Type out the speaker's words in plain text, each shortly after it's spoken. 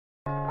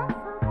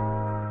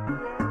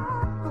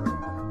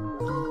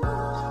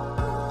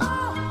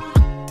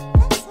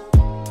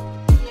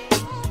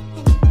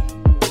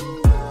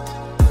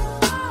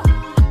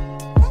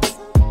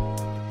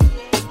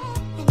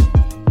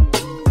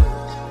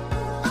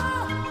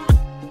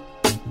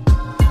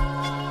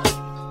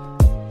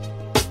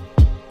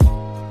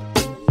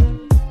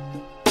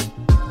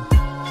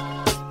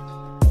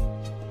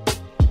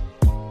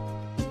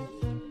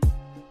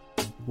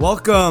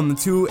Welcome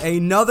to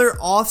another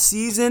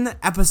off-season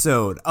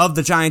episode of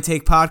the Giant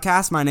Take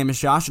Podcast. My name is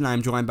Josh, and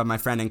I'm joined by my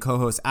friend and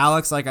co-host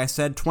Alex. Like I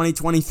said,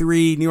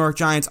 2023 New York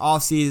Giants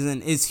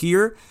off-season is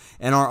here,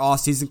 and our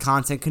off-season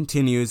content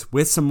continues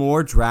with some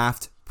more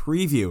draft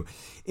preview.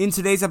 In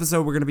today's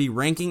episode, we're going to be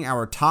ranking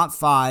our top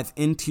 5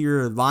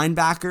 interior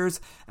linebackers,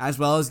 as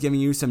well as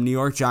giving you some New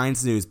York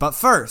Giants news. But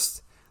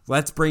first,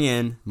 let's bring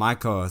in my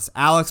co-host.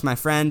 Alex, my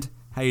friend,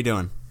 how you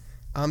doing?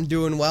 I'm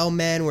doing well,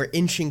 man. We're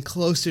inching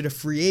closer to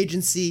free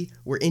agency.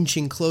 We're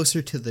inching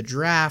closer to the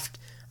draft.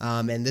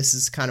 And this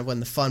is kind of when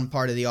the fun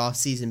part of the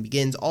offseason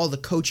begins. All the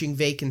coaching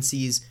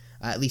vacancies,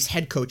 at least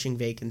head coaching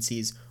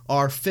vacancies,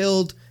 are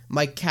filled.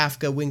 Mike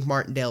Kafka, Wink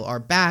Martindale are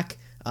back.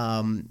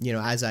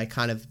 As I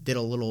kind of did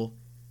a little,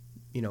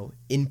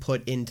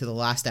 input into the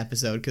last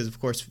episode, because of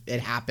course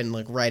it happened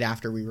like right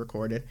after we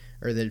recorded,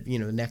 or the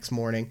next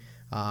morning.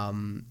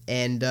 I'm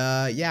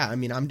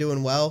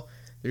doing well.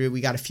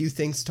 We got a few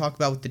things to talk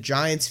about with the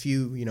Giants,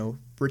 few,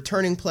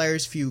 returning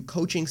players, few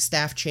coaching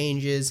staff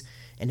changes,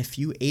 and a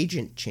few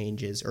agent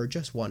changes, or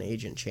just one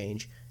agent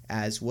change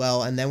as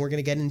well. And then we're going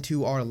to get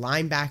into our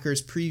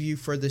linebackers preview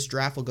for this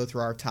draft. We'll go through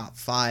our top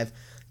 5.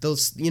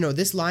 This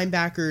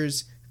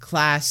linebackers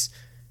class,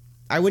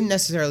 I wouldn't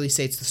necessarily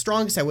say it's the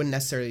strongest. I wouldn't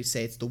necessarily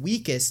say it's the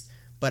weakest,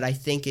 but I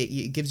think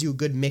it gives you a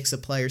good mix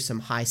of players,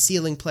 some high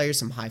ceiling players,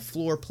 some high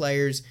floor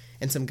players,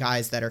 and some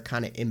guys that are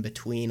kind of in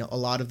between, a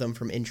lot of them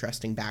from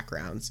interesting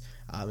backgrounds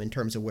in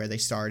terms of where they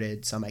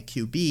started, some at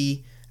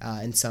QB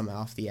and some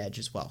off the edge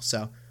as well.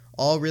 So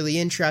all really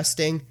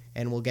interesting,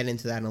 and we'll get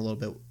into that in a little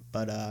bit.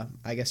 But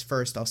I guess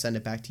first I'll send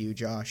it back to you,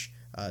 Josh,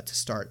 to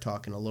start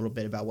talking a little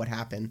bit about what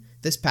happened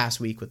this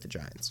past week with the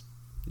Giants.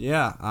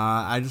 Yeah,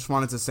 I just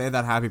wanted to say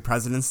that Happy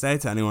President's Day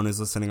to anyone who's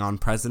listening on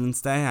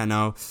President's Day. I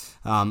know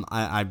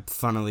I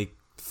funnily,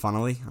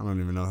 I don't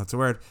even know if that's a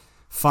word,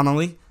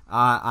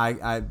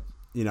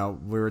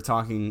 we were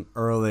talking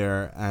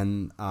earlier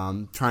and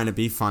trying to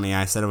be funny.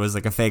 I said it was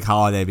like a fake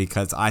holiday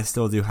because I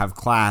still do have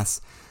class,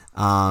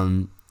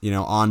 on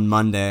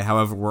Monday.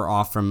 However, we're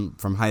off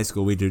from high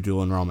school. We do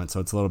dual enrollment, so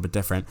it's a little bit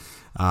different.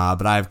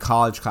 But I have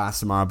college class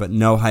tomorrow, but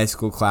no high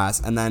school class.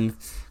 And then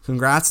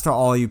congrats to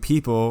all you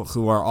people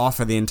who are off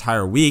for the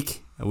entire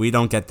week. We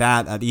don't get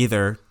that at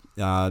either,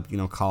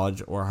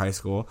 college or high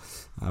school.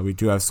 We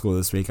do have school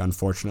this week,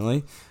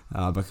 unfortunately.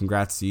 But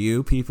congrats to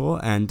you people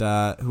and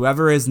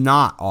whoever is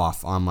not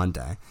off on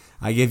Monday.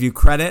 I give you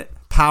credit.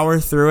 Power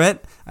through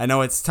it. I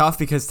know it's tough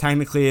because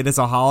technically it is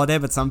a holiday,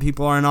 but some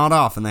people are not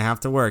off and they have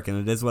to work, and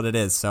it is what it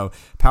is. So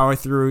power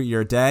through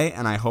your day,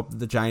 and I hope that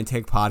the Giant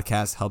Take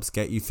Podcast helps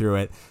get you through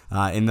it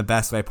in the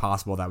best way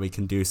possible that we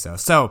can do so.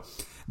 So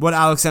what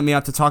Alex sent me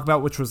up to talk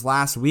about, which was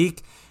last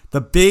week,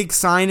 the big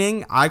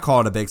signing. I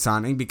call it a big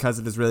signing because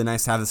it is really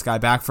nice to have this guy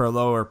back for a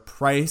lower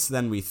price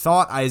than we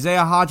thought. Isaiah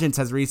Hodgins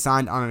has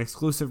re-signed on an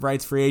exclusive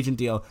rights free agent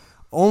deal.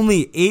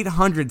 Only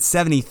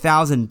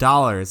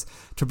 $870,000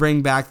 to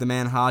bring back the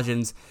man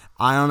Hodgins.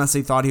 I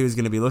honestly thought he was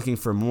going to be looking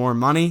for more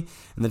money,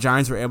 and the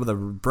Giants were able to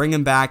bring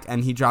him back,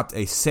 and he dropped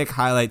a sick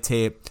highlight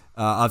tape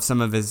of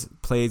some of his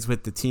plays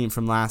with the team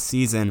from last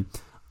season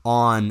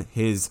on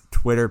his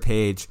Twitter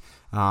page,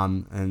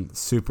 and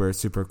super,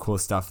 super cool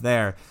stuff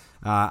there.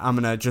 I'm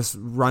going to just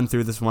run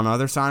through this one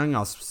other signing.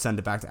 I'll send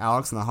it back to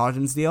Alex on the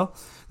Hodgins deal.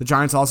 The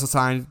Giants also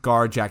signed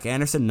guard Jack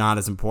Anderson. Not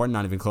as important,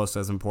 not even close to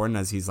as important,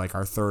 as he's like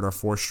our third or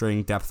fourth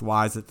string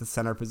depth-wise at the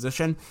center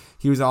position.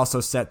 He was also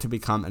set to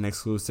become an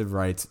exclusive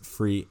rights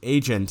free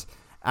agent.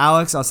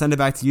 Alex, I'll send it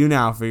back to you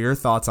now for your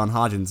thoughts on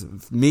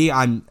Hodgins. Me,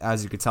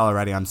 as you could tell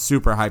already, I'm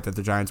super hyped that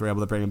the Giants were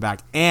able to bring him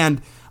back,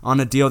 and on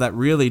a deal that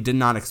really did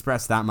not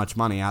express that much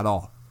money at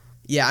all.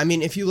 Yeah, I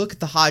mean, if you look at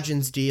the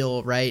Hodgins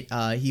deal, right,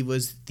 he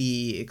was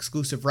the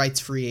exclusive rights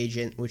free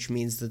agent, which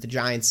means that the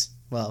Giants,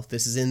 well,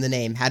 this is in the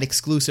name, had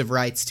exclusive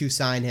rights to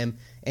sign him,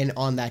 and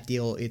on that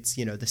deal, it's,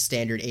 the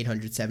standard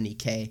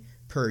 $870K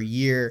per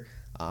year.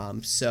 I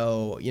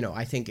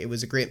think it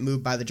was a great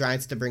move by the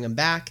Giants to bring him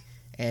back,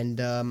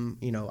 and,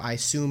 I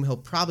assume he'll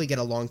probably get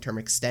a long-term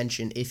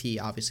extension if he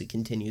obviously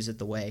continues it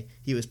the way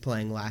he was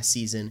playing last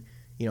season,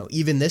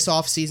 even this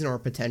offseason or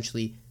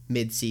potentially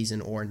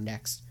mid-season or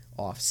next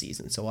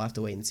off-season. So we'll have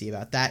to wait and see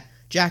about that.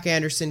 Jack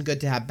Anderson, good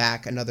to have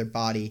back, another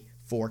body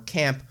for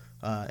camp,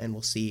 and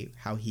we'll see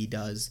how he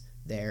does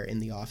there in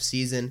the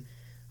off-season.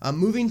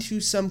 Moving to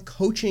some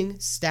coaching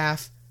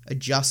staff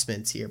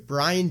adjustments here.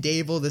 Brian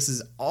Dable, this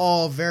is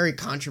all very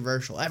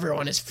controversial.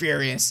 Everyone is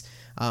furious,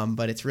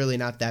 but it's really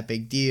not that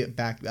big deal.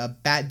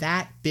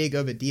 That big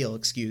of a deal,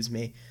 excuse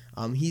me.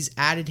 He's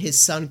added his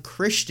son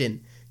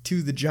Christian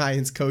to the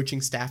Giants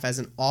coaching staff as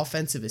an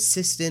offensive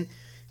assistant.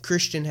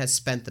 Christian has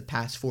spent the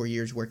past 4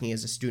 years working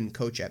as a student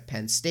coach at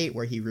Penn State,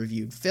 where he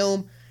reviewed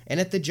film, and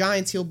at the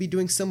Giants he'll be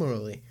doing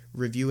similarly,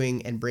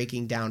 reviewing and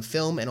breaking down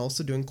film and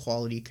also doing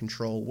quality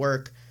control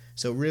work.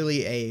 So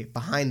really a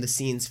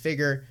behind-the-scenes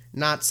figure,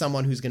 not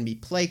someone who's going to be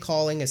play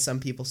calling, as some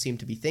people seem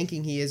to be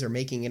thinking he is or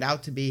making it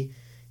out to be.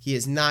 He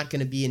is not going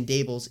to be in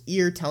Dable's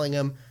ear telling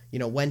him,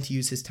 when to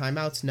use his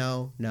timeouts.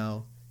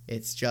 No.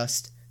 It's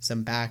just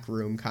some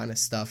backroom kind of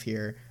stuff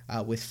here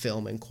with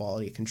film and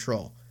quality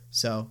control.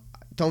 So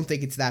don't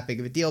think it's that big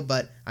of a deal,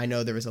 but I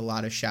know there was a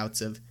lot of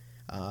shouts of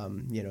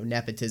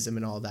nepotism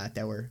and all that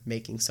were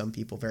making some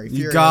people very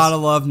furious. You gotta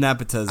love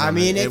nepotism. I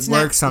mean, it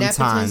works sometimes.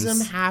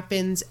 Nepotism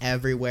happens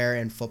everywhere,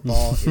 and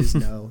football is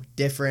no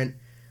different.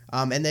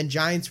 And then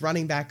Giants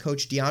running back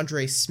coach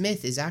DeAndre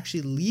Smith is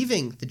actually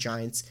leaving the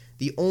Giants,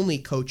 the only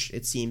coach,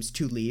 it seems,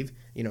 to leave.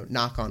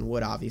 Knock on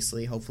wood,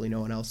 obviously. Hopefully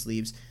no one else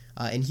leaves.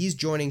 And he's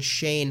joining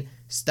Shane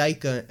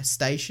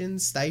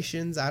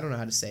Steichens, I don't know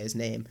how to say his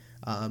name,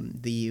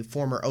 the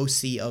former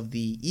OC of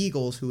the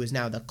Eagles, who is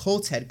now the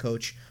Colts head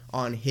coach,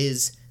 on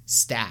his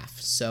staff.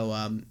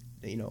 So,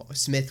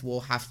 Smith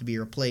will have to be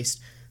replaced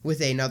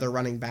with another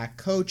running back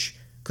coach.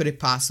 Could it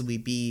possibly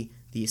be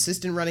the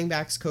assistant running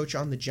backs coach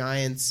on the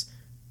Giants?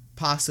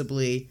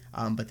 Possibly,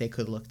 but they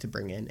could look to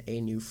bring in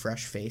a new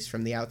fresh face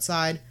from the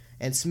outside.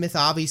 And Smith,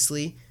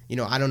 obviously,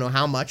 I don't know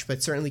how much,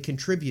 but certainly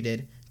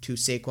contributed to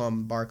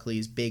Saquon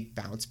Barkley's big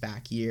bounce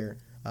back year.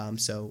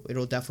 So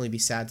it'll definitely be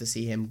sad to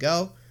see him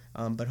go,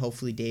 but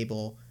hopefully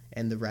Dable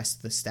and the rest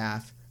of the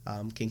staff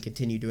can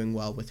continue doing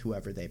well with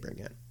whoever they bring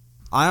in.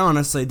 I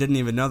honestly didn't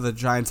even know the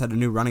Giants had a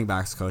new running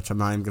backs coach. I'm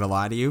not even going to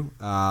lie to you.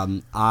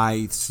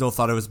 I still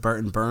thought it was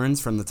Burton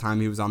Burns from the time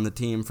he was on the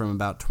team from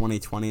about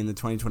 2020 and the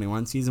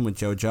 2021 season with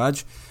Joe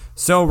Judge.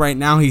 So right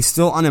now he's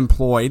still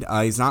unemployed.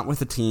 He's not with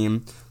the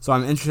team. So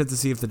I'm interested to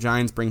see if the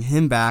Giants bring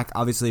him back.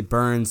 Obviously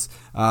Burns,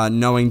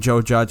 knowing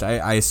Joe Judge,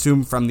 I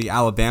assume from the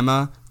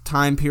Alabama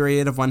time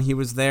period of when he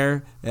was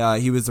there.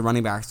 He was the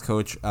running backs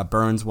coach.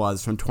 Burns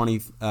was from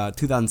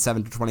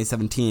 2007 to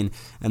 2017,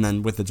 and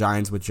then with the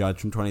Giants with Judge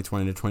from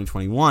 2020 to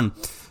 2021.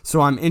 So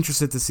I'm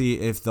interested to see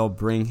if they'll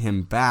bring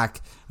him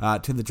back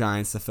to the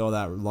Giants to fill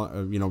that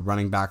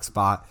running back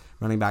spot,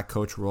 running back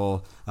coach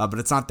role. But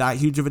it's not that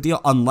huge of a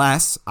deal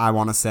unless, I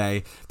want to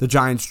say, the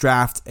Giants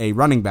draft a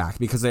running back,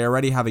 because they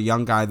already have a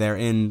young guy there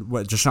in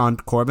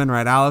Jashawn Corbin,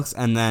 right, Alex?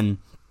 And then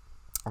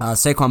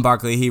Saquon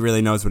Barkley, he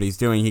really knows what he's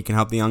doing. He can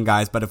help the young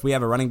guys. But if we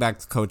have a running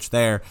back coach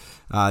there,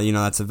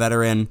 that's a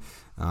veteran,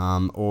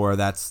 or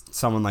that's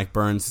someone like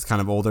Burns who's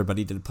kind of older, but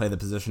he did play the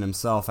position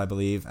himself, I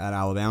believe, at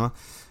Alabama,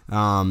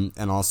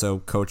 and also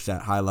coached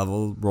at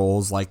high-level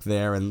roles like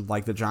there and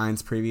like the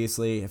Giants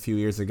previously a few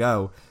years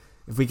ago.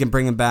 If we can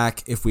bring him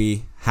back, if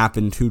we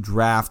happen to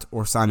draft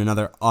or sign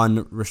another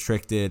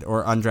unrestricted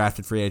or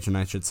undrafted free agent,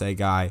 I should say,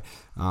 guy,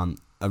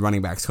 a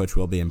running backs coach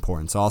will be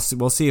important. So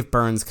we'll see if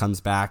Burns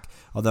comes back,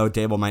 although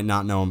Dable might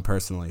not know him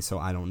personally, so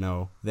I don't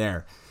know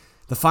there.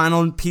 The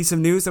final piece of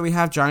news that we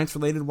have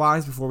Giants-related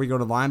wise before we go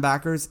to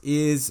linebackers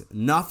is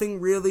nothing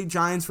really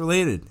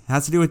Giants-related. It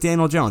has to do with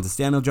Daniel Jones. It's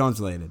Daniel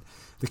Jones-related.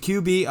 The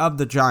QB of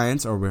the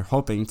Giants, or we're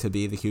hoping to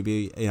be the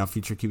QB,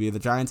 future QB of the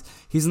Giants,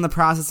 he's in the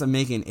process of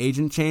making an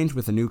agent change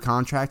with a new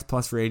contract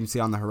plus free agency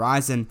on the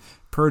horizon,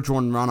 per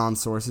Jordan Run-On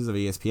sources of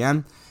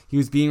ESPN. He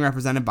was being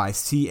represented by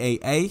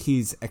CAA.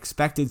 He's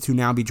expected to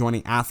now be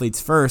joining Athletes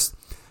First,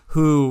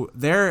 who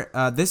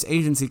this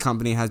agency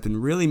company has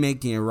been really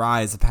making a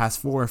rise the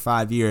past 4 or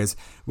 5 years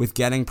with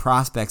getting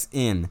prospects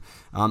in.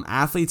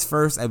 Athletes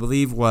First, I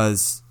believe,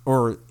 was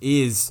or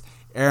is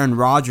Aaron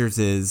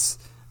Rodgers'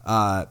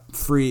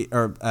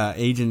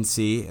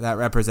 agency that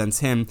represents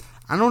him.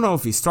 I don't know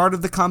if he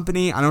started the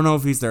company. I don't know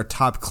if he's their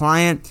top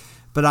client.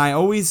 But I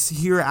always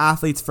hear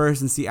Athletes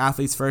First and see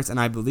Athletes First, and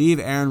I believe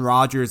Aaron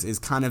Rodgers is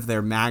kind of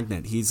their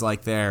magnet. He's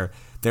like their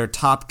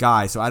top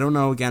guy. So I don't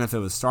know, again, if it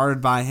was started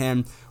by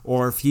him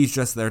or if he's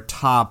just their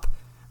top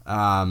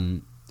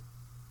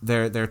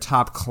their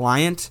top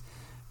client.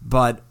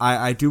 But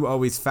I do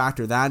always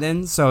factor that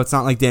in. So it's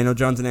not like Daniel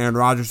Jones and Aaron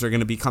Rodgers are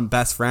going to become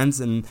best friends.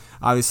 And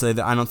obviously,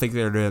 I don't think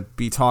they're to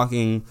be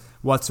talking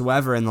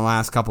whatsoever in the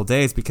last couple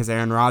days because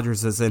Aaron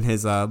Rodgers is in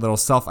his little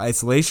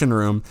self-isolation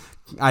room.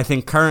 I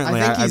think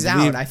currently. I think he's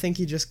out. I think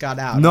he just got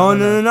out.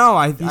 No.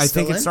 I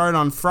think it started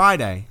on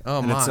Friday. Oh,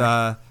 and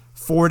my.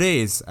 It's 4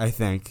 days, I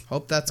think.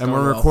 Hope that's going going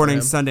well. And we're recording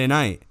for him. Sunday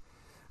night.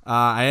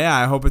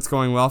 I hope it's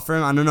going well for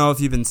him. I don't know if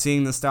you've been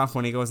seeing the stuff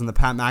when he goes on the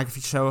Pat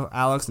McAfee show,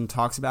 Alex, and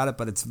talks about it,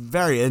 but it's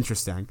very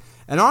interesting.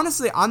 And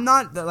honestly, I'm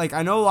not,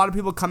 I know a lot of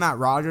people come at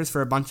Rodgers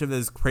for a bunch of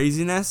his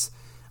craziness.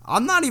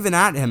 I'm not even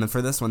at him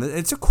for this one.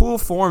 It's a cool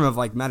form of,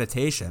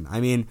 meditation.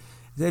 I mean,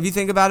 if you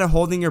think about it,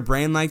 holding your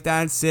brain like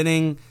that,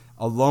 sitting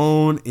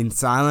alone in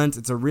silence,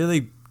 it's a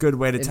really good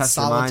way to test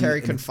your mind.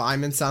 Solitary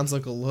confinement sounds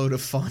like a load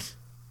of fun.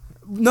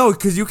 No,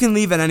 because you can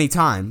leave at any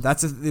time.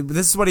 This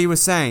is what he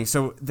was saying.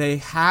 So they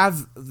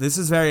have, this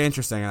is very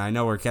interesting, and I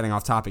know we're getting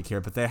off topic here,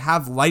 but they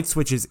have light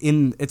switches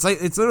in. It's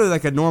literally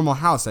like a normal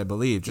house, I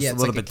believe, just a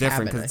little bit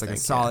different because it's like a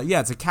solid. Yeah,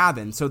 it's a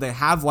cabin. So they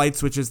have light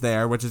switches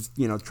there, which is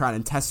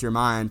trying to test your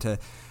mind to.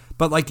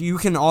 But you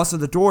can also,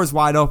 the door is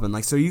wide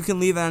open, so you can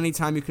leave at any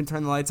time. You can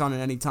turn the lights on at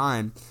any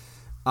time.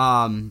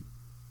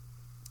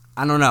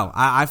 I don't know.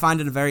 I find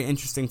it a very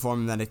interesting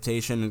form of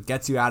meditation. It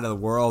gets you out of the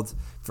world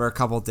for a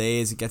couple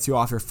days. It gets you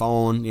off your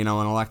phone, and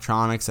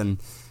electronics, and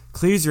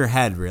clears your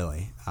head,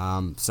 really.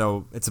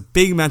 So it's a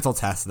big mental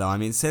test, though. I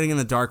mean, sitting in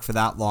the dark for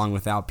that long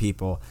without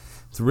people,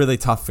 it's really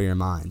tough for your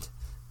mind.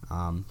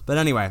 But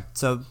anyway,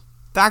 so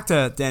back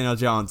to Daniel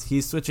Jones.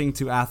 He's switching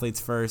to Athletes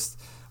First.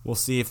 We'll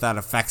see if that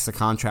affects the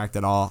contract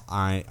at all.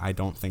 I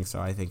don't think so.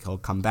 I think he'll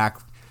come back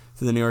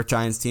to the New York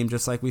Giants team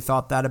just like we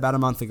thought that about a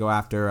month ago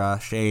after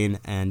Shane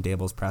and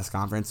Dable's press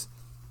conference.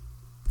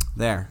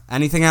 There.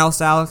 Anything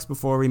else, Alex,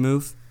 before we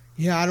move?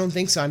 Yeah, I don't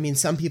think so. I mean,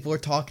 some people are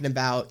talking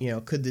about,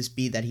 could this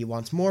be that he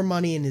wants more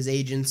money and his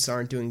agents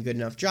aren't doing a good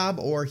enough job,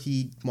 or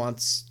he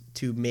wants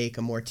to make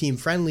a more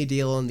team-friendly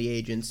deal and the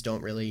agents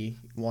don't really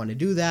want to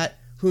do that.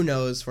 Who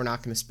knows? We're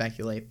not going to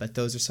speculate, but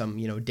those are some,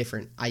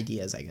 different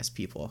ideas I guess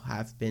people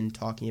have been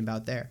talking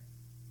about there.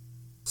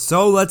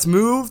 So let's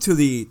move to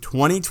the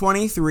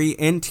 2023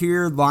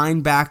 interior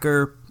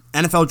linebacker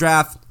NFL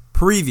draft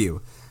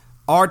preview.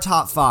 Our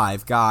top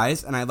 5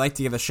 guys, and I'd like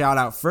to give a shout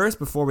out first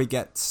before we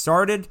get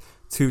started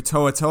to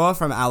Toa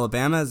from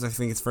Alabama, as I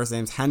think his first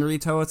name's Henry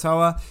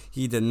Toa.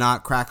 He did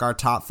not crack our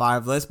top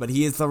 5 list, but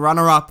he is the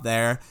runner-up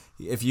there.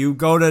 If you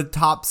go to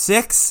top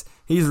 6,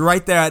 he's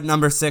right there at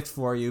number 6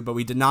 for you, but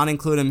we did not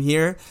include him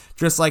here.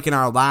 Just like in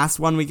our last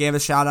one, we gave a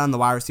shout out on the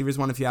wide receivers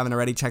one. If you haven't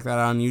already, check that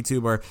out on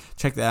YouTube or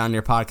check that out on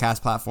your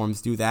podcast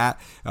platforms. Do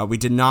that. We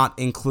did not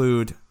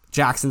include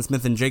Jackson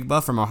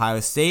Smith-Njigba from Ohio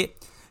State.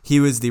 He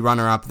was the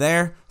runner-up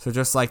there, so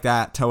just like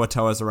that, Toa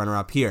is the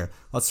runner-up here.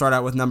 Let's start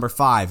out with number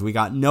 5. We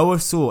got Noah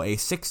Sewell, a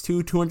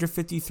 6'2",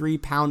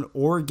 253-pound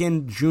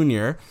Oregon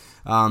junior.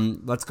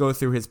 Let's go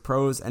through his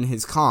pros and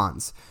his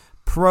cons.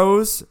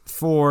 Pros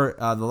for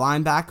the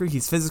linebacker,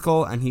 he's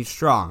physical and he's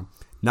strong.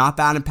 Not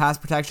bad in pass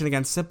protection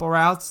against simple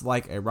routes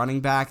like a running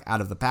back out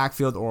of the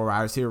backfield or a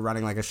wide receiver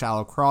running like a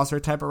shallow crosser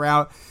type of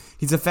route.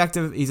 He's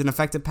effective. He's an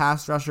effective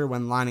pass rusher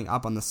when lining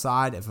up on the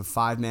side if a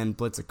 5-man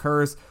blitz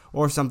occurs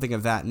or something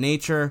of that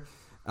nature.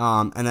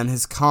 And then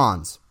his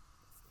cons.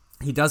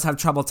 He does have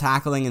trouble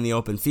tackling in the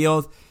open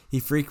field. He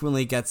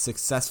frequently gets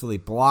successfully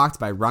blocked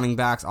by running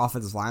backs,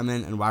 offensive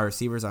linemen, and wide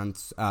receivers on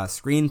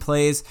screen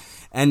plays.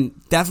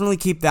 And definitely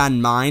keep that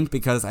in mind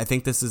because I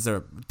think this is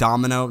not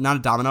a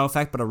domino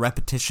effect, but a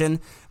repetition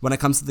when it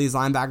comes to these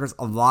linebackers.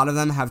 A lot of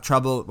them have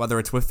trouble, whether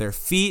it's with their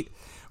feet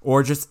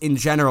or just in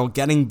general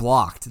getting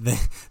blocked.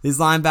 These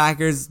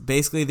linebackers,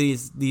 basically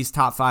these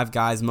top 5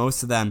 guys,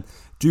 most of them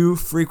do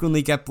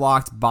frequently get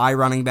blocked by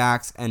running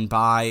backs and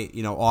by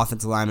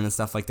offensive linemen and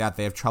stuff like that.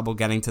 They have trouble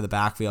getting to the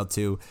backfield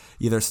to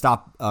either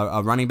stop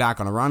a running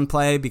back on a run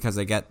play because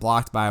they get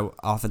blocked by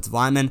offensive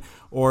linemen,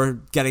 or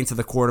getting to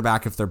the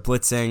quarterback if they're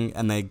blitzing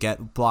and they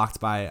get blocked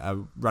by a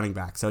running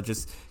back. So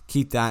just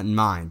keep that in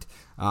mind.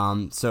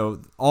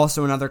 So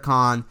also another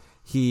con,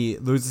 he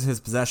loses his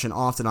possession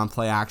often on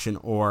play action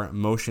or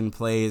motion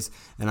plays.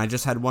 And I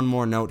just had one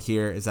more note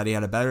here, is that he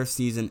had a better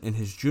season in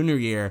his junior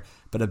year,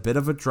 but a bit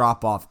of a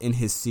drop-off in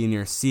his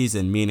senior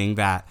season, meaning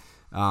that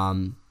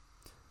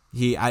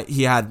he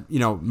had,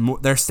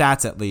 their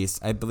stats at least.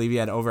 I believe he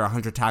had over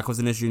 100 tackles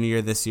in his junior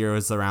year. This year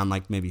was around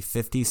maybe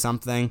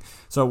 50-something.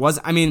 So it was,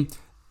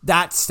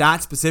 that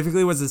stat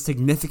specifically was a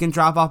significant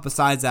drop-off.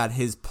 Besides that,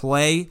 his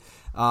play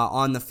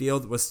on the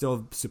field was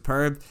still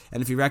superb.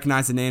 And if you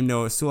recognize the name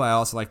Noah Sewell, I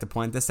also like to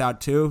point this out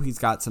too. He's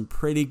got some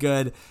pretty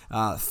good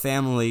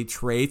family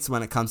traits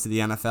when it comes to the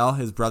NFL.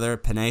 His brother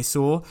Penei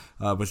Sewell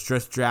was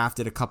just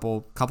drafted a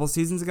couple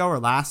seasons ago or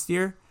last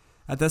year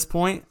at this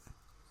point.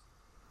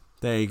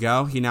 There you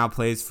go. He now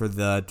plays for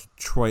the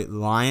Detroit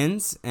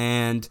Lions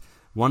and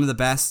one of the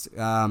best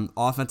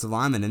offensive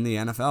linemen in the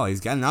NFL. He's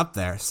getting up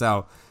there.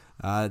 So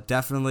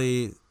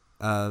definitely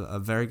a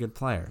very good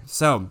player.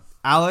 So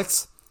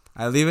Alex,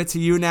 I leave it to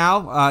you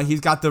now. He's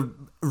got the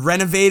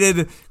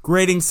renovated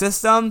grading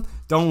system.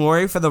 Don't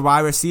worry for the wide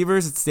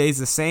receivers. It stays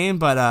the same,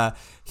 but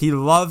he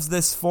loves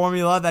this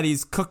formula that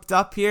he's cooked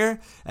up here.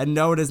 And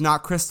no, it is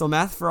not crystal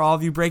meth for all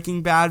of you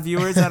Breaking Bad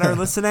viewers that are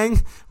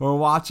listening or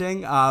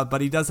watching, but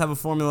he does have a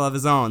formula of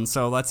his own.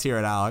 So let's hear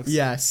it, Alex.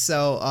 Yeah,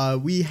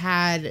 so we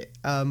had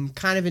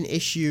kind of an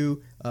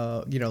issue,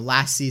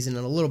 last season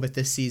and a little bit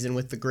this season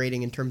with the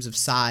grading in terms of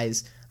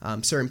size.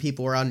 Certain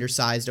people were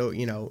undersized,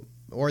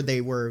 or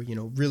they were,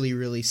 really,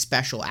 really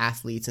special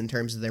athletes in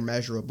terms of their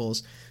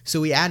measurables.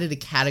 So we added a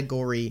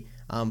category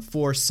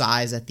for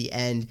size at the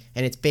end,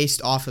 and it's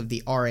based off of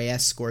the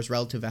RAS scores,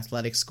 relative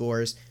athletic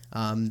scores,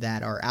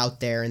 that are out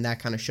there, and that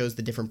kind of shows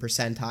the different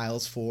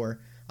percentiles for,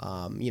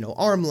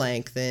 arm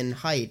length and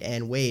height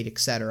and weight,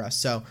 etc.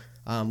 So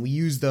we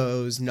use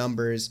those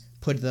numbers,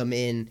 put them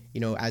in,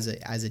 as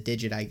a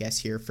digit, I guess,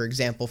 here. For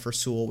example, for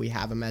Sewell, we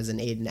have him as an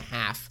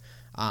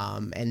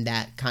 8.5, and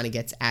that kind of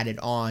gets added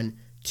on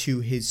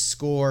to his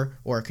score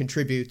or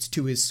contributes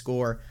to his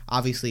score.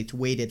 Obviously, it's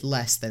weighted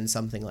less than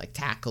something like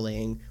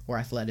tackling or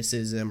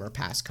athleticism or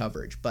pass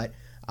coverage, but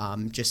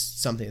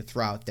just something to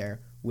throw out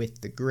there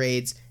with the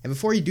grades. And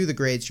before you do the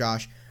grades,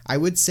 Josh, I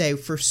would say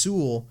for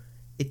Sewell,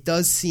 it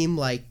does seem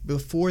like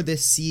before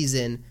this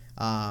season,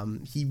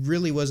 he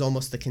really was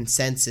almost the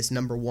consensus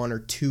number 1 or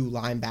 2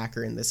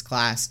 linebacker in this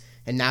class,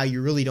 and now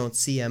you really don't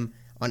see him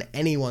on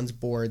anyone's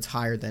boards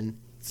higher than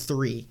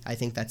 3. I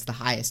think that's the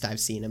highest I've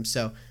seen him.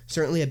 So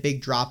certainly a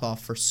big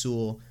drop-off for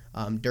Sewell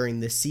during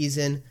this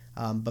season,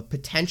 but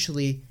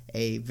potentially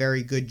a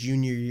very good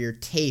junior year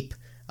tape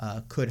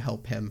could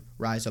help him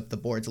rise up the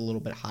boards a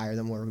little bit higher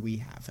than where we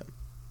have him.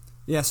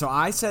 Yeah, so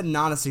I said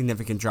not a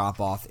significant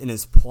drop-off in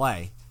his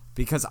play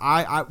because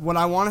what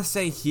I want to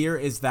say here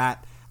is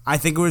that I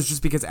think it was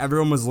just because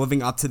everyone was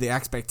living up to the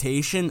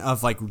expectation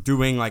of, like,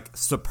 doing, like,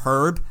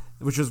 superb,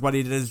 which is what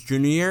he did his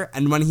junior year,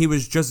 and when he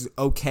was just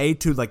okay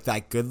to, like,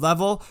 that good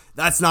level,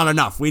 that's not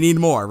enough. We need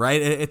more,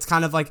 right? It's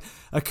kind of like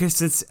a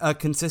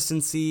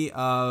consistency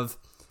of,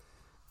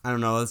 I don't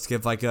know, let's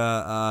give, like,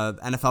 a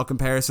NFL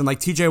comparison, like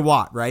TJ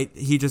Watt, right?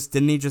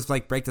 Didn't he just,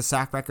 like, break the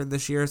sack record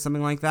this year or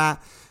something like that?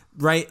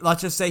 Right?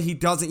 Let's just say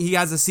he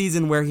has a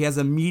season where he has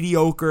a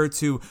mediocre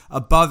to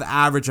above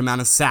average amount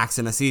of sacks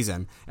in a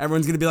season.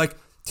 Everyone's going to be like,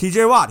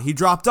 TJ Watt, he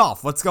dropped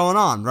off. What's going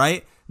on,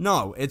 right?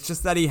 No, it's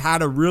just that he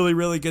had a really,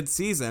 really good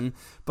season,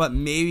 but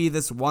maybe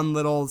this one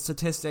little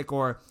statistic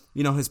or,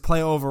 his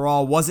play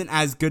overall wasn't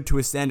as good to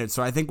his standard.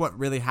 So I think what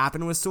really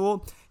happened with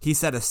Sewell, he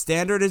set a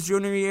standard his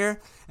junior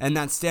year, and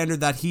that standard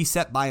that he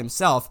set by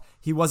himself,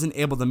 he wasn't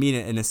able to meet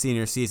it in his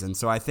senior season.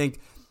 So I think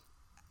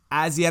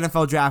as the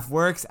NFL draft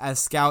works,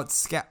 as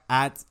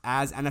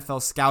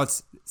NFL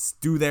scouts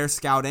do their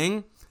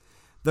scouting,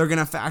 they're going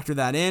to factor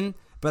that in.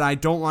 But I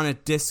don't want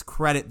to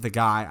discredit the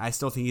guy. I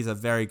still think he's a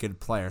very good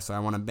player, so I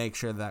want to make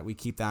sure that we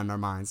keep that in our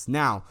minds.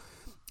 Now,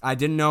 I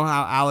didn't know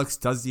how Alex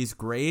does these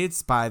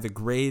grades by the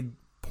grade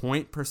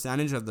point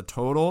percentage of the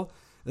total.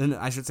 Then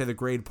I should say the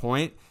grade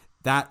point.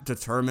 That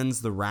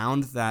determines the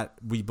round that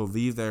we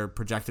believe they're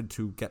projected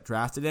to get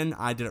drafted in.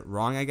 I did it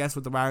wrong, I guess,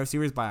 with the wide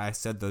receivers, but I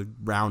said the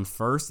round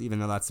first, even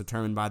though that's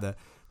determined by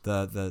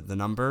the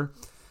number.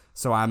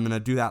 So I'm going to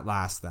do that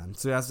last then.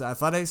 So as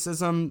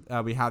athleticism,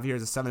 we have here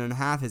is a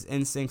 7.5. His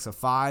instincts a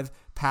 5.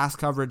 Pass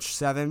coverage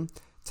 7.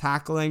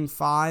 Tackling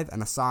 5.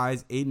 And a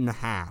size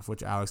 8.5,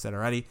 which Alex said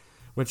already,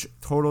 which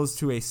totals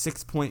to a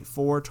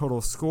 6.4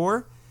 total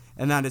score.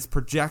 And that is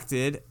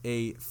projected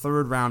a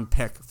third-round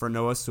pick for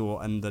Noah Sewell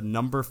and the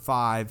number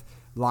 5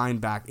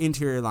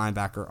 interior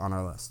linebacker on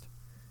our list.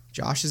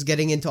 Josh is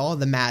getting into all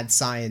the mad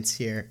science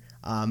here.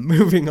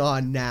 Moving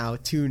on now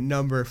to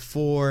number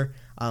 4.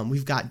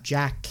 We've got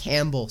Jack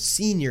Campbell,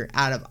 senior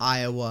out of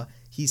Iowa.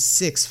 He's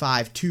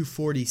 6'5",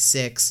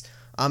 246.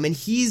 And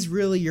he's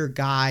really your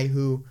guy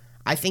who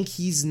I think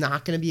he's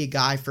not going to be a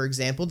guy, for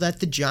example, that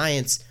the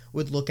Giants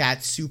would look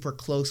at super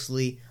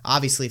closely.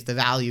 Obviously, if the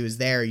value is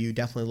there, you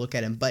definitely look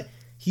at him. But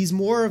he's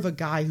more of a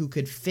guy who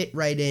could fit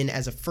right in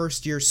as a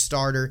first-year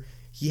starter.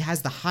 He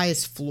has the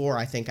highest floor,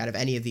 I think, out of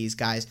any of these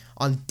guys.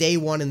 On day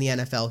one in the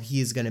NFL,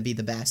 he is going to be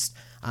the best.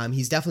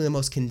 He's definitely the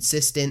most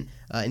consistent.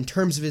 In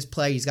terms of his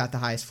play, he's got the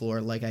highest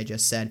floor, like I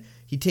just said.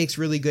 He takes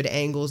really good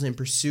angles in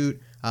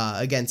pursuit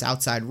against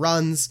outside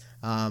runs,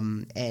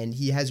 and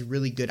he has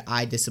really good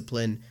eye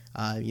discipline.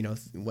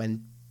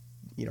 When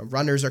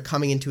runners are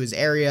coming into his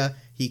area,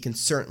 he can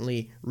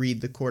certainly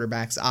read the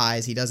quarterback's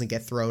eyes. He doesn't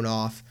get thrown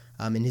off,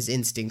 and his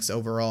instincts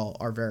overall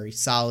are very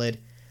solid.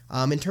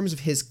 In terms of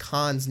his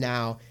cons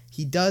now,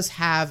 he does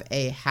have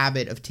a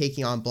habit of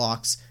taking on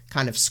blocks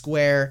kind of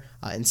square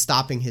and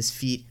stopping his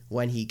feet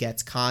when he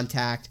gets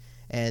contact,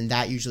 and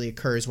that usually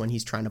occurs when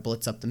he's trying to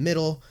blitz up the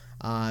middle.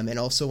 And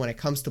also when it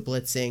comes to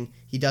blitzing,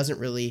 he doesn't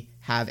really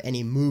have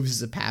any moves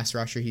as a pass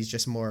rusher. He's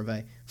just more of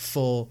a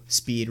full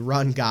speed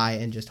run guy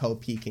and just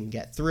hope he can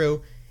get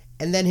through.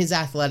 And then his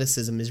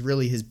athleticism is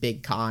really his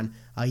big con.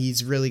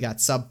 He's really got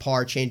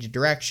subpar change of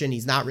direction.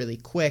 He's not really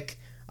quick.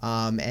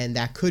 And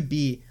that could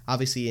be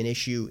obviously an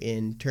issue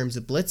in terms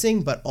of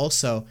blitzing, but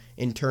also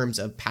in terms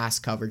of pass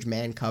coverage,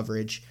 man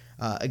coverage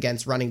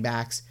against running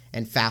backs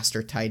and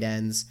faster tight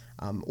ends,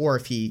 or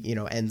if he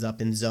ends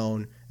up in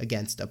zone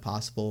against a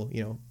possible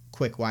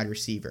quick wide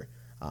receiver.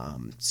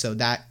 So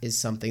that is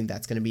something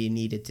that's going to be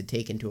needed to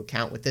take into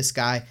account with this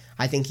guy.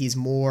 I think he's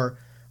more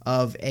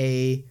of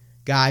a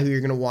guy who you're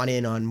going to want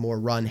in on more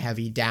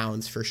run-heavy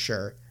downs for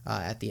sure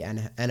at the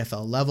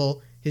NFL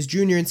level. His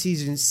junior and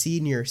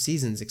senior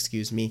seasons,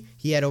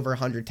 he had over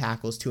 100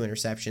 tackles, 2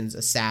 interceptions,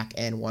 a sack,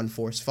 and 1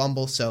 forced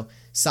fumble. So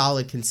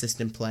solid,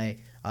 consistent play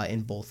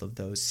in both of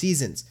those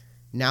seasons.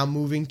 Now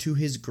moving to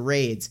his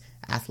grades.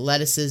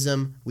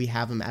 Athleticism, we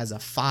have him as a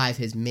 5,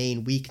 his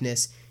main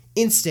weakness.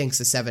 Instincts,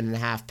 a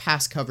 7.5.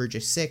 Pass coverage,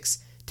 a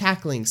 6.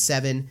 Tackling,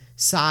 7.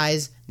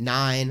 Size,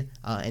 9.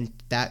 And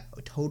that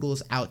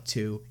totals out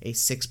to a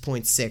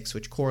 6.6,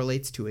 which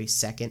correlates to a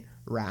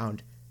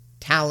second-round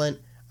talent.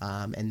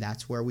 And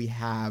that's where we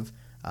have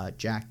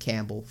Jack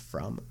Campbell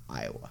from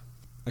Iowa.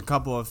 A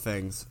couple of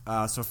things.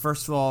 So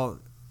first of all,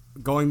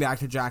 going back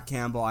to Jack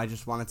Campbell, I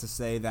just wanted to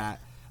say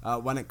that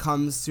when it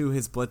comes to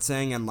his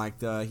blitzing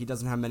and he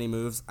doesn't have many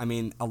moves. I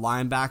mean, a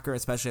linebacker,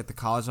 especially at the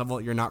college level,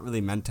 you're not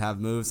really meant to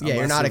have moves. Yeah,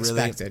 you're not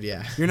expected.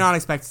 You're not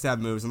expected to have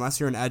moves unless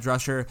you're an edge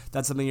rusher.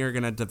 That's something you're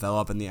going to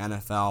develop in the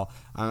NFL.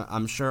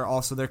 I'm sure.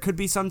 Also, there could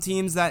be some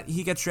teams that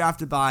he gets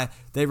drafted by.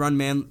 They run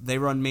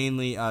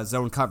mainly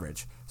zone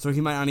coverage, so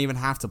he might not even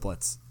have to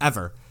blitz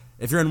ever.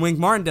 If you're in Wink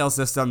Martindale's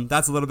system,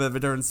 that's a little bit of a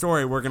different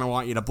story. We're going to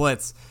want you to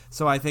blitz.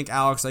 So I think,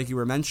 Alex, like you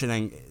were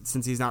mentioning,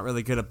 since he's not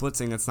really good at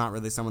blitzing, that's not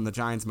really someone the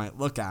Giants might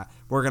look at.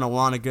 We're going to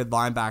want a good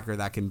linebacker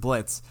that can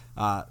blitz.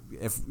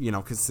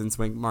 Because since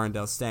Wink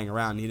Martindale's staying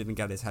around, he didn't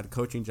get his head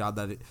coaching job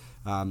that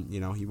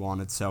he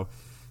wanted. So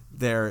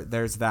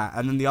there's that.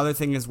 And then the other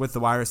thing is with the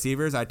wide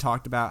receivers, I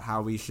talked about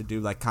how we should do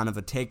like kind of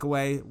a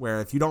takeaway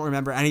where if you don't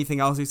remember anything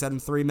else we said in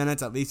 3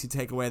 minutes, at least you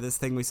take away this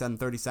thing we said in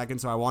 30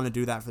 seconds. So I want to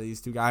do that for these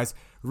two guys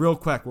real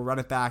quick. We'll run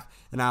it back.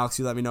 And Alex,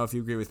 you let me know if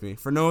you agree with me.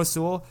 For Noah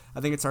Sewell,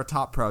 I think it's our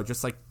top pro.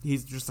 Just like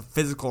he's just a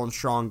physical and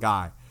strong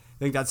guy. I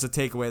think that's the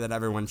takeaway that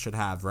everyone should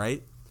have,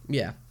 right?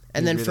 Yeah.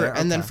 And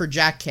then for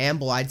Jack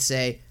Campbell, I'd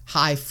say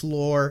high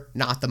floor,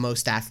 not the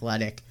most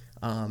athletic.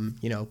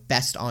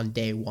 Best on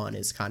day one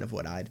is kind of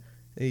what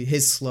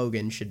his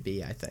slogan should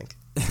be, I think.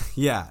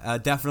 Yeah,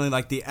 definitely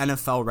like the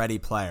NFL ready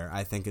player,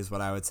 I think is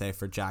what I would say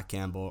for Jack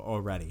Campbell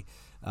already.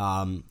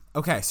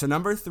 Okay, so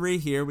number 3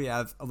 here, we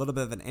have a little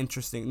bit of an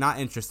not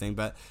interesting,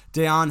 but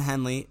Deion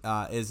Henley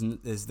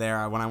is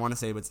there. When I want to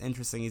say what's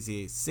interesting, he's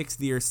a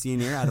 6th-year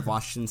senior out of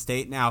Washington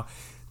State. Now,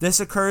 this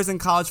occurs in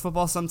college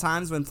football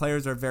sometimes when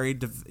players are very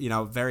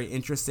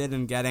interested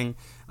in getting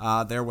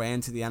their way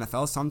into the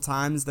NFL.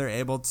 Sometimes they're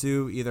able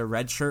to either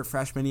redshirt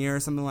freshman year or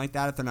something like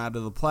that if they're not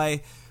able to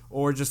play,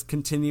 or just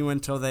continue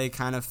until they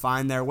kind of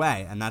find their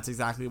way. And that's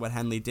exactly what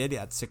Henley did.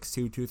 At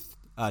 6'2",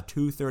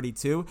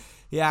 232.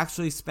 He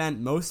actually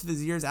spent most of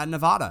his years at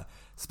Nevada,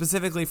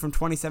 specifically from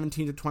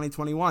 2017 to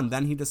 2021.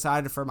 Then he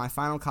decided for my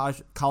final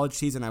college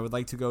season I would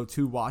like to go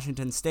to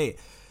Washington State,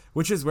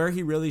 which is where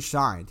he really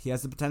shined. He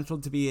has the potential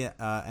to be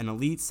an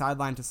elite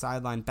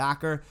sideline-to-sideline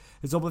backer.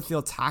 His open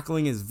field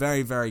tackling is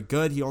very, very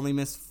good. He only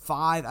missed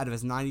 5 out of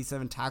his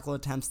 97 tackle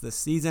attempts this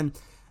season,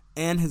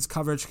 and his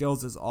coverage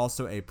skills is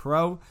also a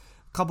pro.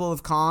 A couple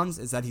of cons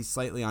is that he's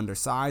slightly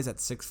undersized at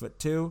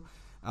 6'2",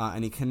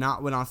 and he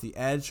cannot win off the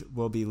edge,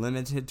 will be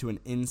limited to an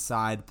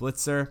inside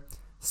blitzer.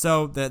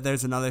 So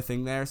there's another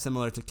thing there,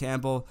 similar to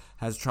Campbell,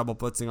 has trouble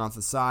blitzing off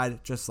the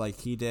side, just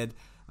like he did.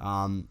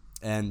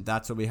 And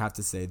that's what we have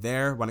to say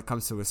there. When it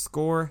comes to his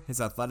score, his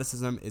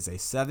athleticism is a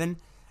 7,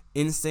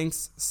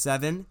 instincts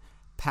 7,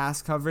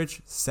 pass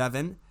coverage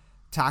 7,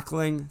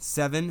 tackling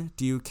 7.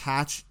 Do you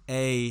catch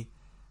a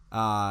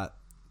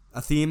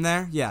theme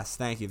there? Yes,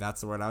 thank you. That's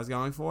the word I was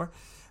going for.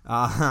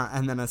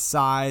 And then a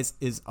size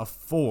is a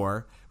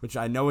 4, which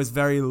I know is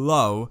very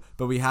low,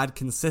 but we had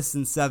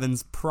consistent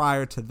 7s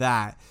prior to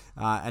that.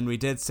 And we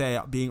did say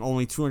being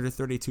only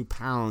 232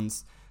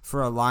 pounds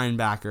for a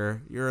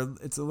linebacker,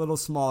 it's a little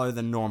smaller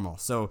than normal.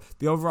 So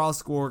the overall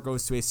score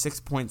goes to a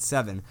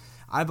 6.7.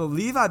 I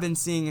believe I've been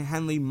seeing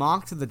Henley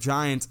mock to the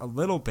Giants a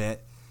little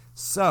bit.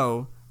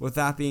 So with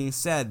that being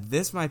said,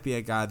 this might be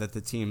a guy that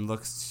the team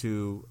looks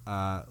to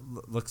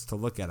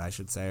look at, I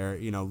should say, or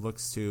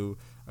looks to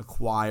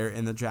acquire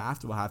in the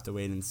draft. We'll have to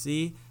wait and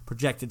see.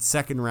 Projected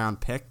 2nd round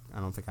pick. I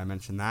don't think I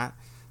mentioned that.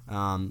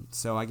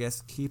 So I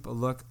guess keep a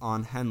look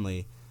on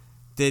Henley.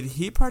 Did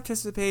he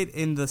participate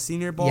in the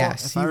Senior Bowl?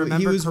 Yes,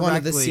 he was one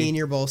of the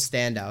Senior Bowl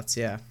standouts,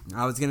 yeah.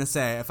 I was going to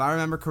say, if I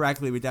remember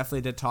correctly, we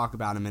definitely did talk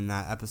about him in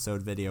that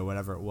episode video,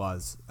 whatever it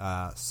was.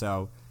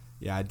 So,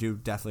 yeah, I do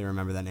definitely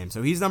remember that name.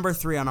 So he's number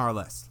 3 on our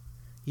list.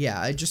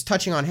 Yeah, just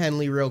touching on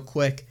Henley real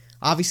quick.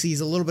 Obviously, he's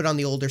a little bit on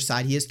the older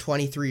side. He is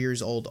 23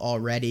 years old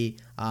already.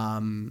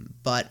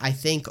 But I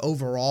think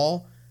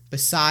overall,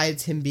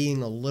 besides him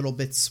being a little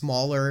bit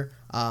smaller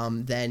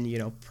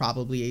than,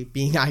 probably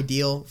being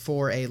ideal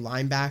for a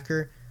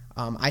linebacker,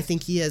 I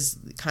think he has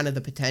kind of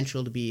the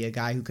potential to be a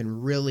guy who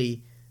can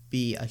really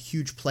be a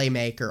huge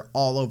playmaker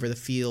all over the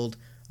field.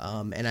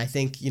 And I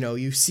think,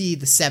 you see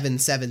the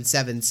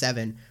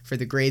 7-7-7-7 for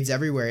the grades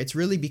everywhere. It's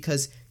really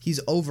because he's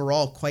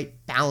overall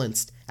quite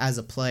balanced as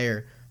a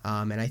player.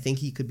 And I think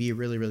he could be a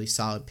really, really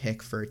solid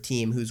pick for a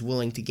team who's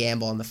willing to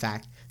gamble on the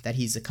fact that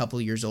he's a couple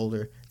years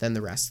older than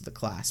the rest of the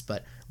class.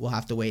 But we'll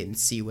have to wait and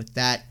see with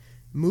that.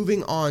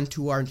 Moving on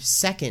to our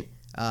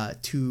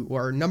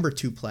number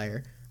 2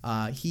 player.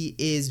 He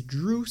is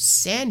Drew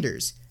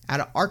Sanders out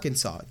of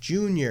Arkansas,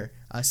 junior,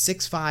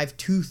 6'5",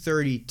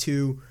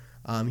 232.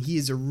 He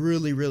is a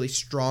really, really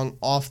strong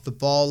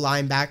off-the-ball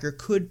linebacker.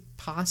 Could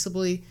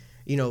possibly,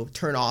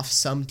 turn off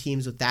some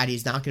teams with that.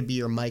 He's not going to be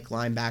your Mike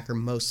linebacker,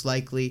 most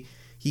likely.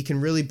 He can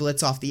really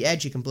blitz off the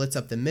edge. He can blitz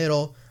up the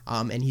middle,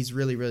 and he's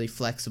really, really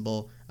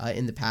flexible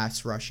in the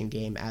pass rushing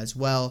game as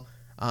well.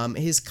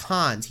 His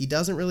cons, he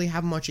doesn't really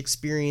have much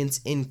experience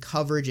in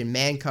coverage and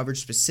man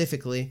coverage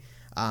specifically.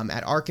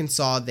 At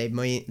Arkansas, they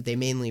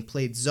mainly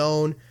played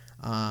zone,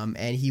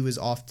 and he was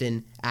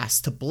often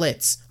asked to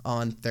blitz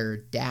on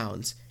 3rd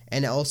downs.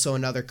 And also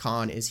another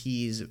con is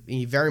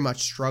he very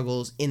much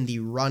struggles in the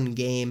run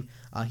game.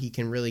 He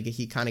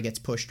kind of gets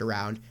pushed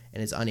around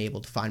and is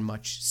unable to find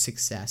much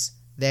success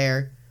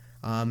there.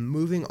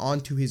 Moving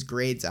on to his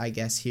grades, I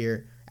guess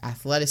here.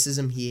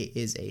 Athleticism, he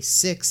is a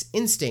 6.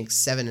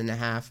 Instincts,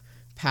 7.5.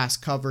 Pass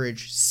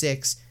coverage,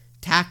 6.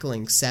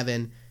 Tackling,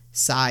 7.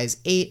 Size,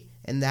 8.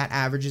 And that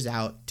averages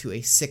out to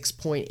a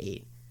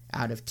 6.8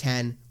 out of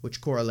 10,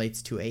 which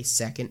correlates to a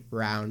 2nd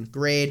round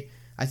grade.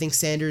 I think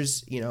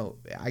Sanders,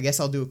 I guess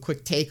I'll do a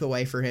quick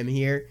takeaway for him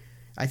here.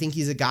 I think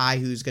he's a guy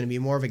who's going to be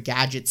more of a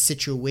gadget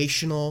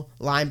situational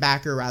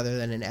linebacker rather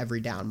than an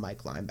every down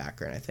Mike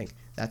linebacker, and I think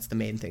that's the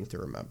main thing to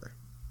remember.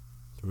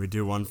 Did we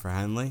do one for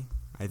Henley?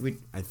 I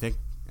think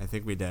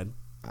we did.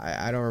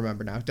 I don't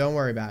remember now. Don't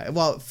worry about it.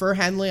 Well, for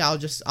Henley, I'll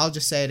just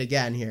say it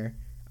again here.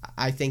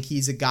 I think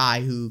he's a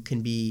guy who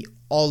can be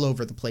all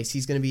over the place.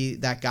 He's going to be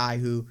that guy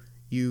who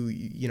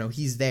you know,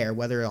 he's there,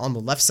 whether on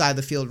the left side of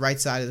the field, right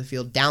side of the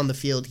field, down the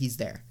field, he's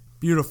there.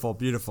 Beautiful,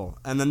 beautiful.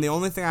 And then the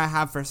only thing I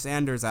have for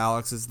Sanders,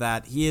 Alex, is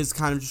that he is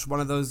kind of just one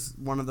of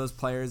those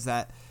players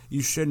that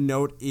you should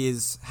note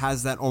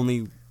has that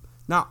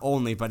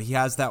but he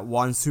has that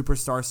one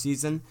superstar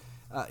season.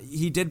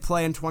 He did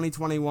play in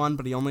 2021,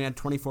 but he only had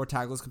 24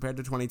 tackles compared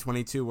to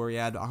 2022, where he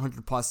had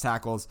 100-plus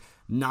tackles,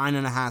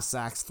 9.5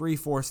 sacks, 3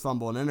 forced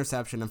fumble, an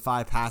interception, and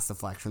 5 pass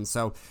deflections.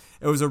 So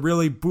it was a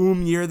really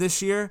boom year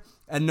this year.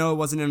 And no, it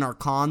wasn't in our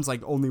cons,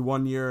 like only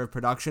 1 year of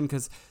production,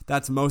 because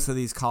that's most of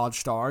these college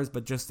stars,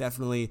 but just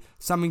definitely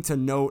something to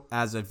note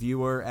as a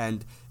viewer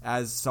and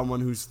as someone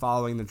who's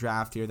following the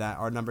draft here, that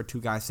our number 2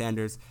 guy,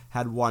 Sanders,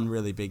 had one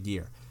really big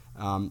year.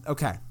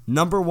 Okay,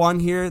 number 1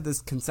 here,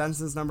 this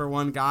consensus number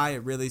 1 guy,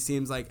 it really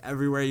seems like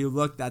everywhere you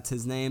look, that's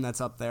his name.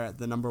 That's up there at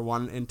the number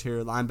 1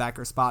 interior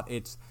linebacker spot.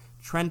 It's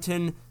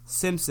Trenton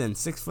Simpson,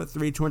 6'3",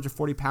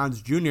 240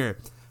 pounds, junior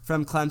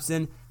from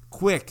Clemson.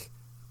 Quick.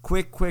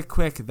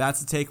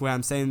 That's the takeaway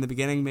I'm saying in the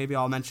beginning. Maybe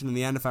I'll mention in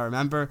the end if I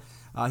remember.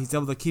 He's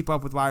able to keep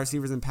up with wide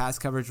receivers in pass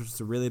coverage, which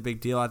is a really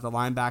big deal at the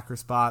linebacker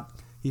spot.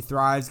 He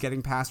thrives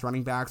getting past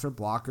running backs or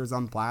blockers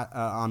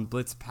on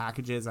blitz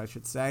packages, I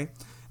should say.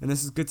 And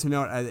this is good to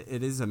note.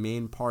 It is a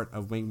main part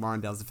of Wink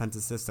Martindale's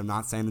defensive system.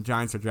 Not saying the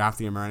Giants are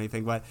drafting him or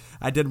anything, but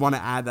I did want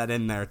to add that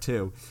in there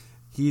too.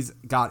 He's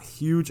got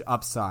huge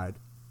upside.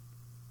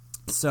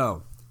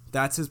 So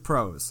that's his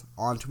pros.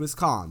 On to his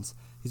cons.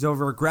 He's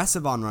over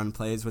aggressive on run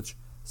plays, which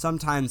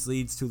sometimes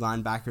leads to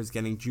linebackers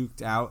getting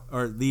juked out,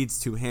 or leads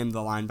to him, the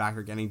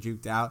linebacker, getting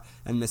juked out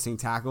and missing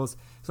tackles.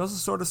 He's also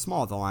sort of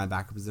small at the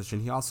linebacker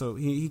position.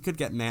 He could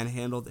get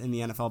manhandled in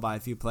the NFL by a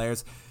few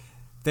players.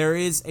 There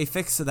is a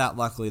fix to that,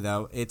 luckily,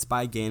 though. It's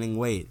by gaining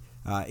weight.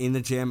 In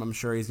the gym, I'm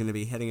sure he's going to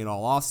be hitting it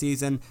all off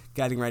season,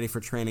 getting ready for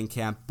training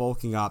camp,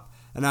 bulking up,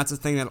 and that's a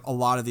thing that a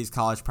lot of these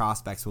college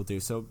prospects will do.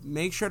 So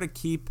make sure to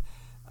keep,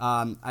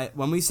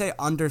 when we say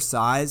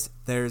undersized,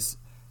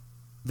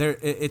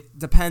 it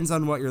depends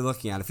on what you're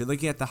looking at. If you're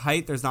looking at the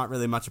height, there's not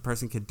really much a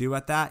person could do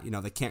at that. You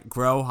know, they can't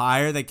grow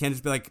higher. They can't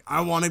just be like,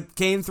 I want to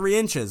gain 3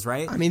 inches,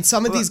 right? I mean,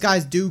 some of these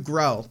guys do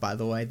grow, by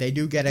the way. They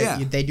do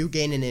they do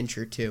gain an inch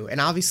or two.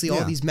 And obviously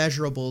all these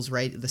measurables,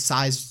 right, the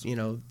size, you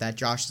know, that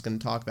Josh is going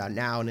to talk about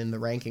now and in the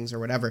rankings or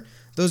whatever,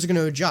 those are going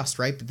to adjust,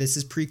 right? But this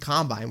is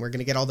pre-combine. We're going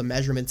to get all the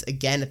measurements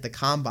again at the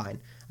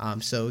combine.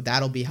 So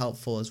that'll be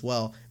helpful as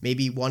well.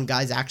 Maybe one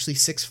guy's actually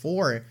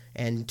 6'4"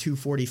 and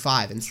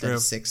 245 instead of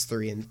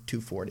 6'3" and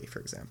 240, for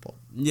example.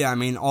 Yeah, I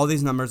mean, all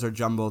these numbers are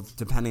jumbled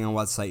depending on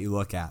what site you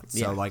look at.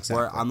 So, exactly.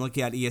 Where I'm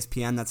looking at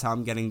ESPN, that's how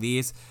I'm getting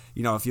these.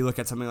 You know, if you look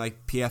at something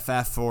like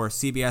PFF or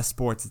CBS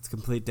Sports, it's a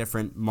complete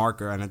different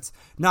marker, and it's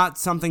not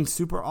something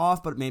super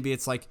off, but maybe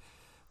it's like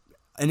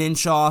an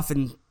inch off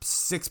and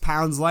 6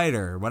 pounds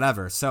lighter or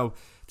whatever. So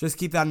just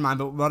keep that in mind.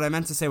 But what I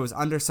meant to say was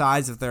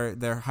undersized. If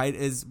their height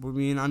is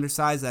being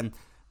undersized, then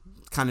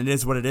kind of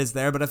is what it is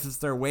there. But if it's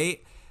their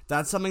weight,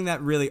 that's something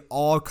that really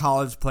all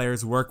college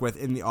players work with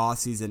in the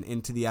offseason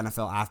into the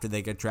NFL after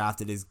they get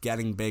drafted, is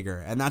getting bigger.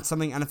 And that's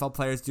something NFL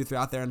players do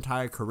throughout their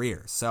entire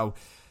career. So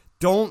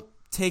don't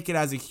take it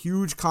as a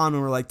huge con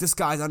when we're like, this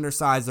guy's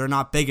undersized, they're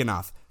not big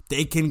enough.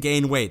 They can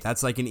gain weight.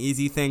 That's like an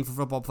easy thing for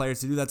football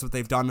players to do. That's what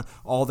they've done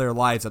all their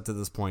lives up to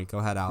this point. Go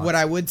ahead, Alex. What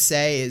I would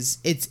say is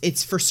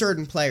it's for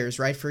certain players,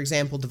 right? For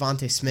example,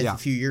 Devontae Smith a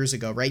few years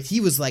ago, right? He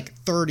was like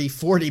 30,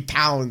 40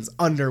 pounds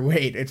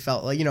underweight. It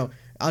felt like, you know,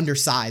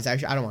 undersized. I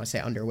don't want to say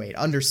underweight,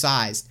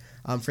 undersized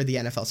for the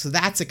NFL. So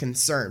that's a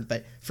concern.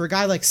 But for a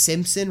guy like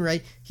Simpson,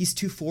 right? He's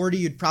 240.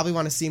 You'd probably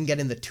want to see him get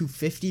in the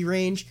 250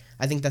 range.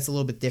 I think that's a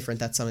little bit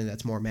different. That's something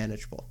that's more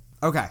manageable.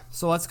 Okay,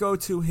 so let's go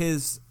to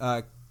his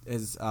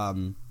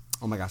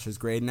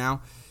grade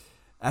now.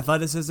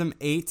 Athleticism,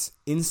 8.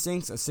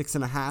 Instincts, a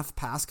 6.5.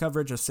 Pass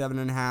coverage, a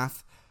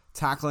 7.5.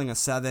 Tackling, a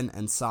 7.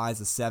 And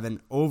size, a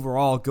 7.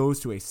 Overall goes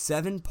to a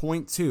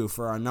 7.2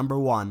 for our number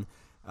 1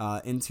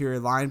 interior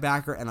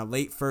linebacker, and a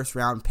late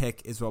first-round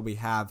pick is what we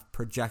have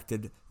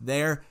projected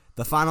there.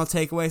 The final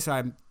takeaway, so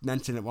I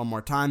mentioned it one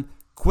more time,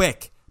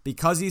 quick.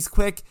 Because he's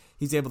quick,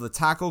 he's able to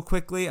tackle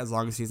quickly as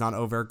long as he's not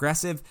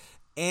over-aggressive,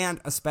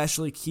 and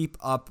especially keep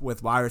up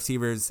with wide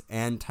receivers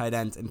and tight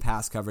ends in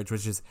pass coverage,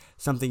 which is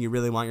something you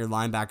really want your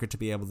linebacker to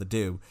be able to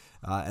do.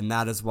 And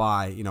that is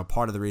why, you know,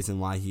 part of the reason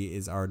why he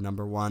is our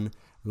number 1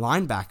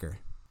 linebacker.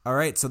 All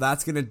right, so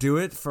that's going to do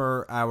it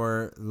for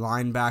our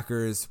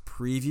linebackers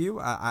preview.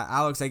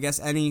 Alex, I guess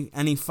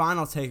any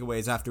final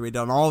takeaways after we've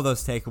done all of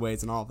those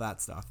takeaways and all of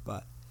that stuff,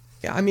 but...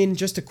 Yeah, I mean,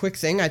 just a quick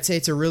thing. I'd say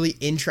it's a really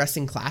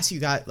interesting class. You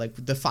got, like,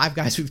 the 5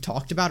 guys we've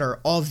talked about are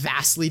all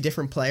vastly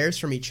different players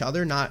from each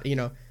other. Not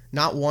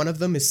one of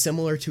them is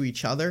similar to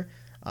each other,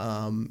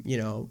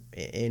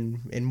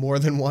 in more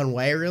than one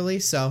way, really.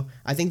 So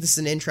I think this is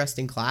an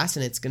interesting class,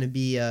 and it's going to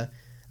be a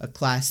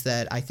class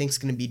that I think is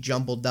going to be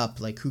jumbled up,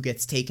 like who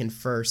gets taken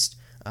first,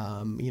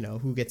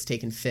 who gets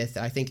taken 5th.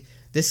 I think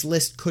this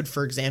list could,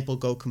 for example,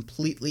 go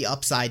completely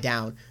upside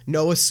down.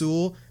 Noah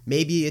Sewell,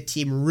 maybe a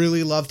team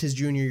really loved his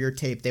junior year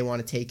tape. They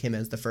want to take him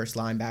as the first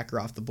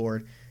linebacker off the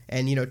board.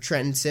 And,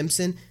 Trenton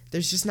Simpson,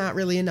 there's just not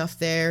really enough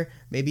there.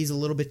 Maybe he's a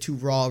little bit too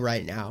raw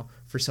right now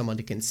for someone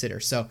to consider.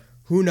 So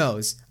who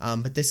knows?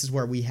 But this is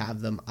where we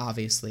have them,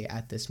 obviously,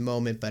 at this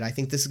moment. But I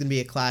think this is going to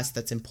be a class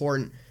that's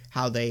important,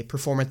 how they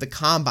perform at the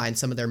combine,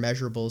 some of their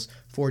measurables,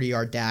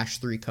 40-yard dash,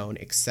 3-cone,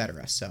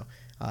 etc. So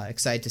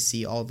excited to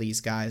see all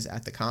these guys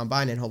at the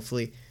combine, and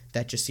hopefully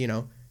that just,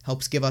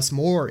 helps give us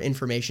more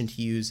information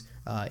to use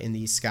in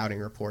these scouting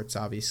reports,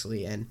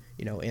 obviously, and,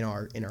 in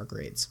our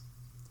grades.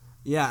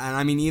 Yeah, and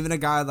I mean, even a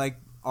guy like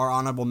our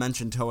honorable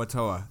mention, Toa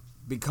Toa,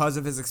 because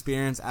of his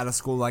experience at a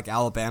school like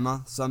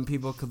Alabama, some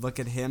people could look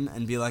at him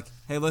and be like,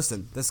 hey,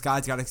 listen, this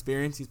guy's got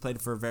experience. He's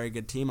played for a very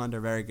good team under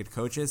very good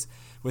coaches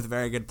with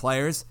very good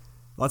players.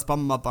 Let's bump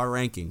him up our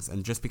rankings.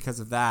 And just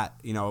because of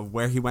that,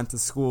 where he went to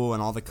school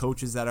and all the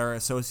coaches that are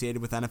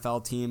associated with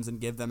NFL teams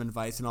and give them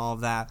advice and all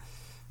of that,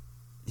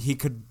 he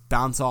could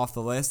bounce off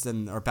the list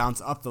or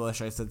bounce up the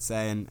list, I should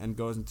say, and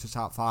goes into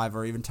top 5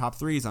 or even top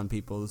 3s on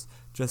people's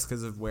just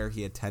because of where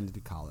he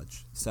attended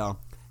college. So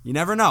you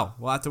never know.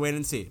 We'll have to wait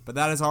and see. But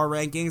that is our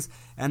rankings,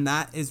 and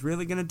that is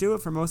really going to do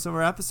it for most of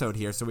our episode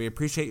here. So we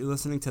appreciate you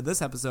listening to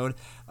this episode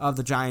of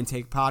the Giant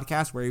Take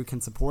Podcast, where you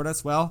can support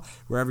us,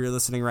 wherever you're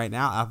listening right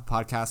now, Apple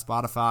Podcasts,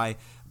 Spotify,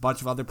 a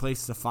bunch of other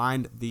places to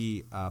find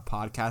the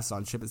podcast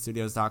on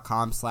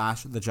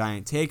shipitstudios.com/The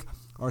Giant Take.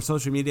 Our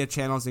social media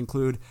channels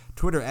include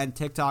Twitter and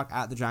TikTok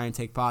at The Giant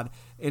Take Pod,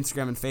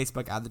 Instagram and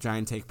Facebook at The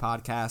Giant Take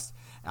Podcast,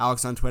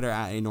 Alex on Twitter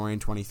at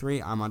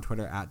Anorian23, I'm on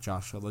Twitter at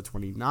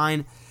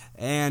Joshua29,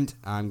 and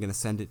I'm going to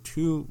send it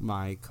to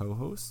my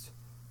co-host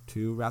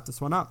to wrap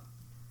this one up.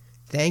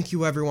 Thank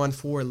you, everyone,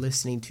 for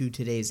listening to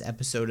today's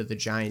episode of The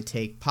Giant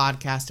Take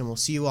Podcast, and we'll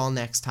see you all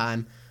next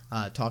time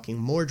talking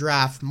more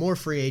draft, more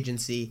free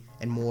agency,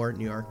 and more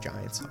New York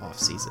Giants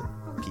offseason.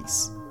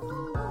 Peace.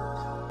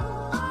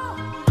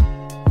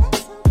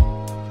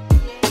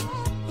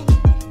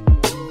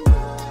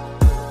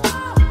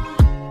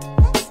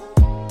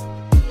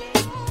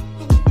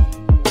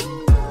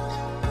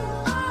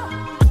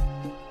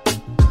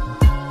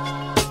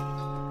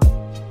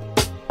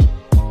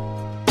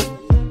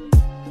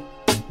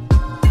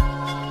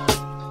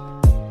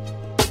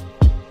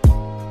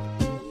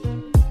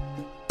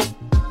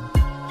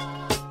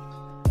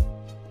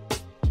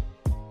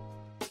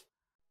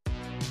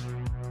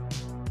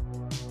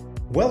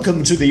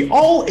 Welcome to the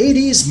All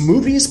 80s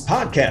Movies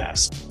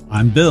Podcast.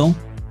 I'm Bill.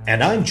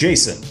 And I'm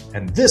Jason.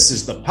 And this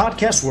is the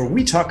podcast where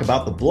we talk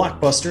about the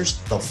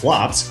blockbusters, the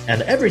flops,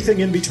 and everything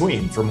in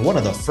between from one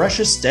of the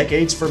freshest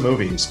decades for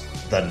movies,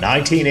 the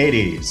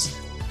 1980s.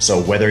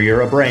 So whether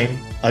you're a brain,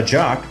 a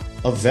jock,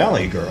 a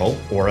valley girl,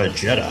 or a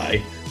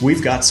Jedi,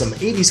 we've got some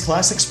 80s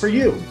classics for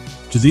you.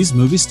 Do these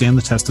movies stand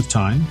the test of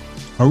time?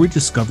 Are we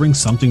discovering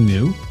something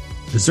new?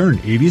 Is there an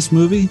 80s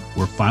movie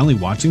we're finally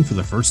watching for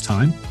the first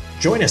time?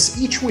 Join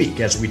us each week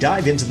as we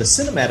dive into the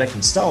cinematic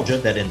nostalgia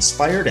that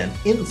inspired and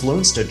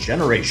influenced a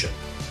generation.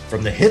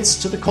 From the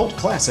hits to the cult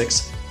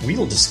classics,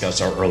 we'll discuss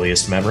our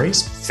earliest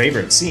memories,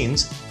 favorite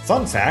scenes,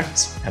 fun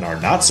facts, and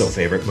our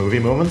not-so-favorite movie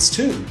moments,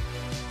 too.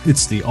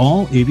 It's the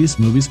All 80s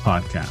Movies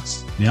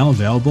Podcast, now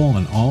available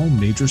on all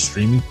major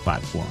streaming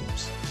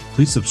platforms.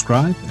 Please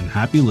subscribe and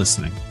happy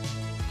listening.